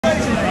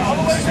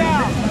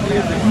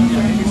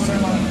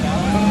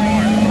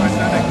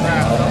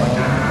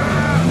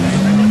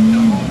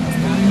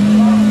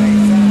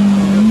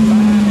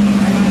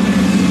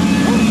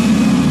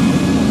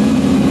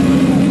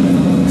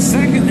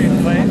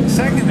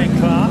Second in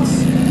class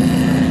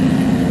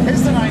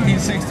is the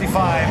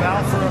 1965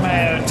 Alfa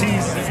Romeo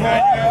T0.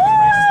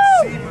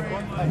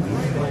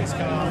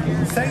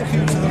 Thank you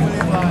to the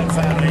William Lyon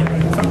family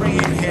for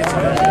bringing it here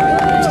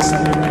to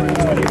celebrate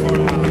 24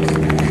 hours.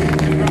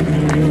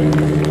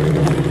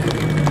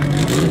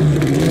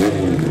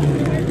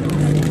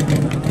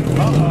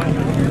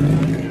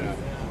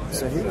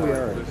 So here we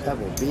are at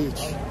Pebble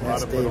Beach.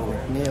 That's David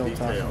MacNeil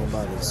talking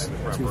about his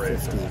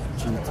 250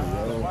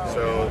 GTO.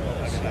 So,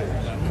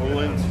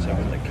 coolant,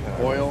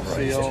 oil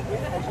seal,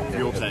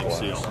 fuel tank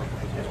seal.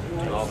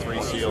 All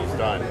three seals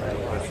done.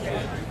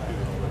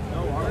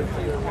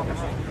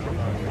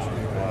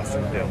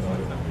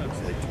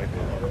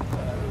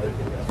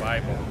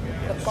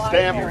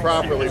 Stamped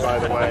properly, by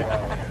the way.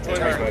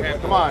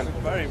 Come on.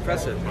 Very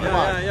impressive.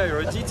 Yeah, you're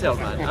a detailed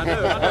man. I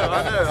know.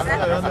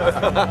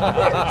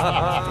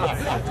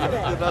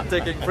 You're not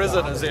taking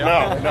prisoners here.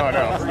 No, we're not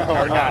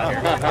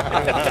here.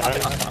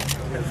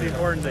 That's the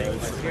important thing.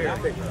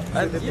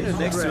 And you know,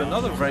 next to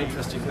another very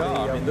interesting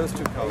car, I mean, those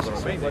two cars are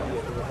amazing.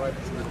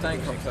 The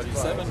tank from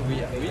 37, we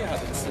had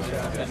it sitting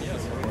for 10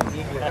 years.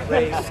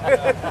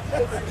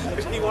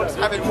 He wants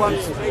to have it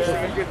once.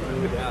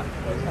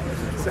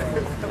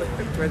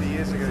 20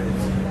 years ago.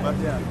 But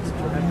yeah.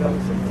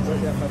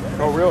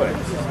 Oh, really?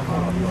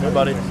 Hey,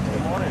 buddy.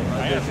 Good morning.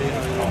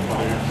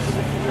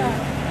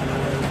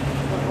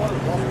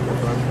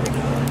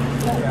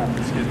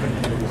 Excuse me.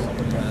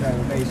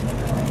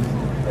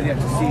 You have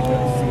to see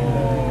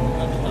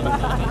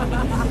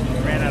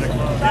Ran out of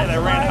clothes. Yeah, they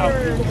ran out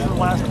the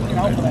last one.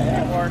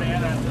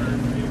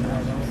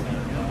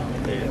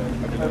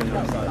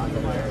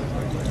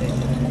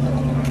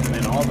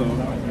 And all the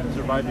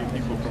surviving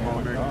people from all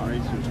American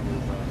racers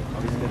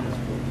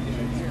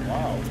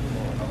Wow.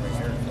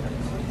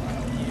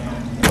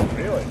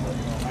 Really?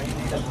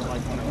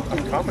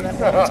 I'm confident.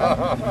 Should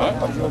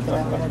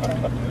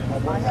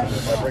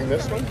I bring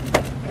this one?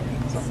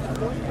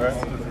 All right.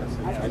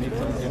 I need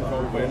some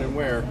info when and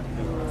where.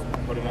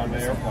 Put it on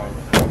there.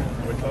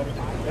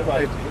 Hey,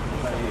 buddy.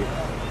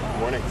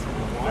 Morning.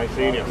 Nice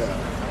seeing you.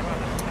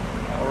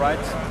 All right.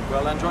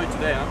 Well, enjoy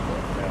today, huh?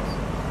 Yes.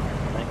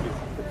 Thank you.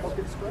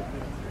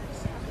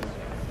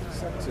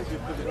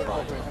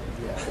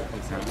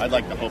 I'd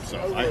like to hope so.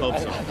 I hope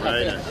so,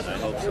 right? I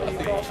hope so.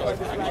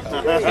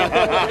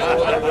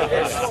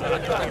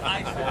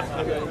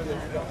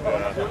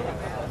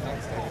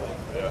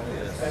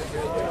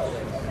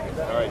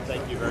 All right,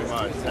 thank you very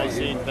much. Nice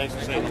seeing you. Thanks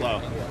for saying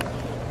hello.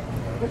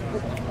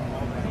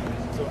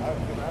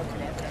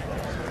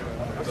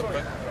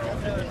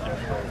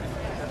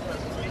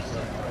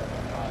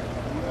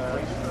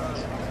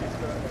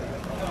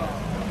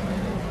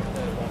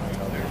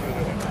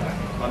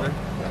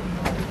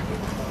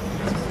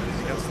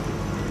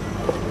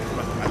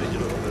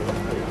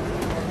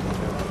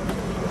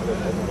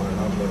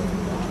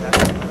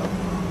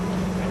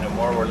 And the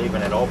more we're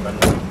leaving it open,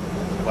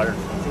 the better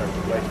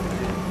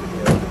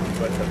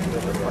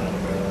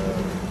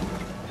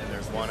And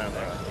there's one on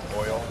the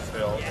oil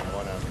fill and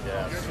one on the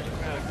gas.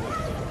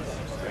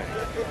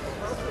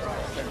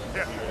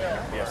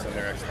 Yes, and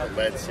they're extra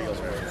lead seals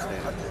are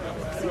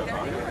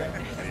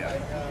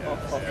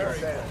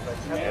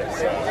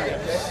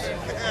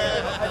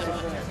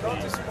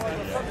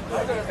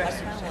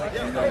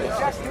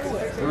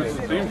It's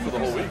the theme for the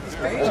whole week.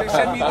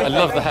 I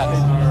love that.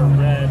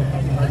 Red.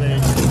 Are they?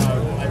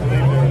 I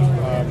believe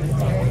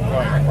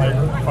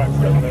they're quite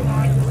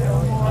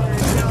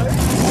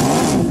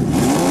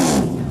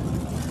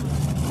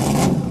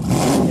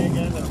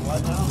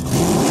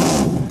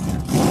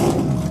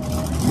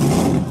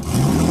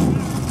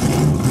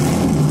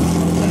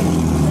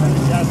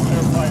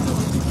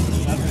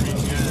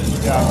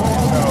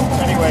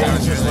anyway, I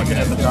was just looking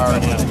at the car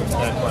and asking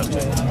that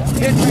question.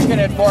 He's drinking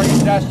it for you,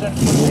 Dustin.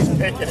 He's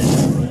picking it.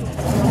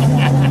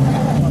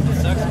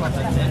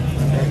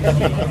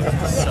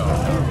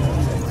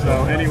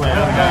 So anyway,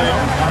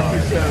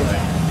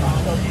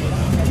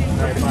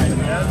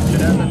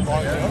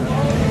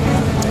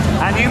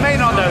 And you may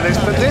not know this,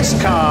 but this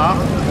car,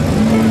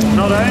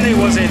 not only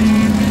was it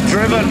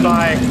driven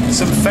by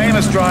some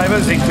famous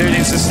drivers,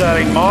 including Sir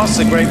Sterling Moss,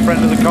 a great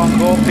friend of the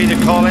Concours, Peter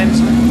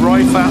Collins,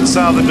 Roy Fat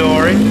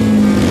Salvadori.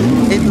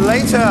 It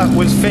later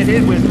was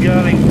fitted with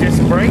Girling disc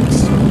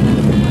brakes,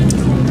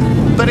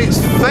 but it's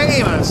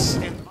famous.